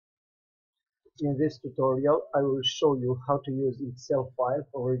In this tutorial, I will show you how to use Excel file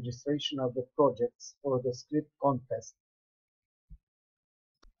for registration of the projects for the script contest.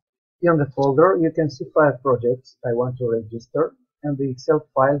 In the folder, you can see 5 projects I want to register and the Excel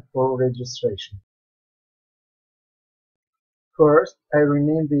file for registration. First, I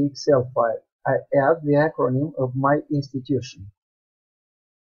rename the Excel file. I add the acronym of my institution.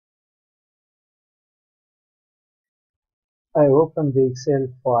 I open the Excel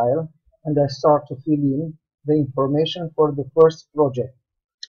file and I start to fill in the information for the first project.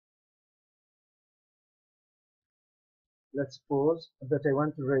 Let's suppose that I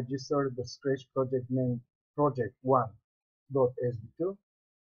want to register the Scratch project name project1.sb2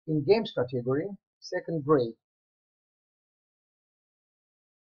 in games category, second grade.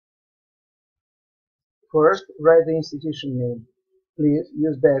 First, write the institution name. Please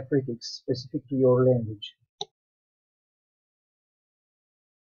use diacritics specific to your language.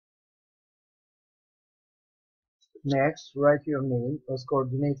 Next, write your name as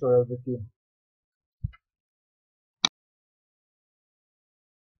coordinator of the team.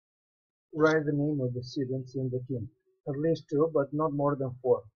 Write the name of the students in the team, at least 2 but not more than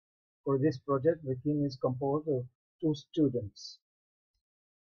 4. For this project, the team is composed of 2 students.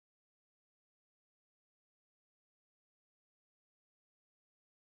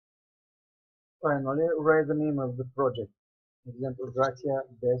 Finally, write the name of the project. Example, Gratia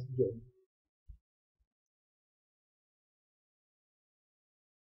Best Game.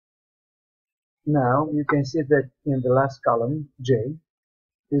 Now you can see that in the last column, J,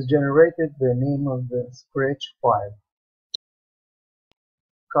 is generated the name of the Scratch file.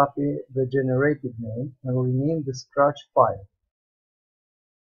 Copy the generated name and rename the Scratch file.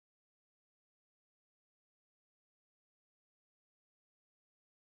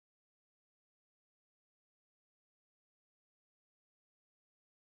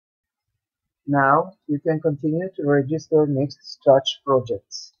 Now you can continue to register next Scratch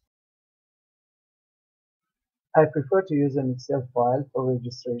projects. I prefer to use an Excel file for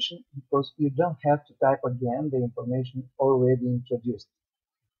registration because you don't have to type again the information already introduced.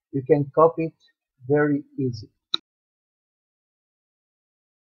 You can copy it very easy.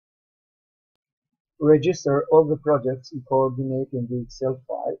 Register all the projects you coordinate in the Excel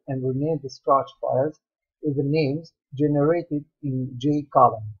file and rename the Scratch files with the names generated in J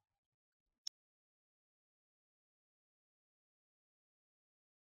column.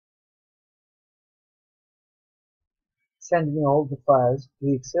 Send me all the files,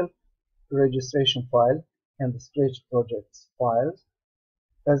 the Excel registration file and the Scratch projects files,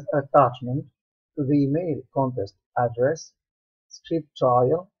 as attachment to the email contest address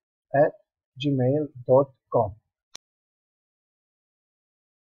scripttrial@gmail.com.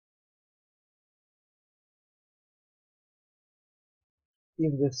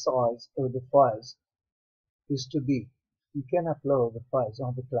 If the size of the files is too big, you can upload the files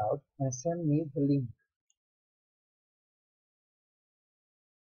on the cloud and send me the link.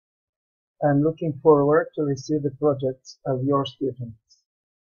 I'm looking forward to receive the projects of your students.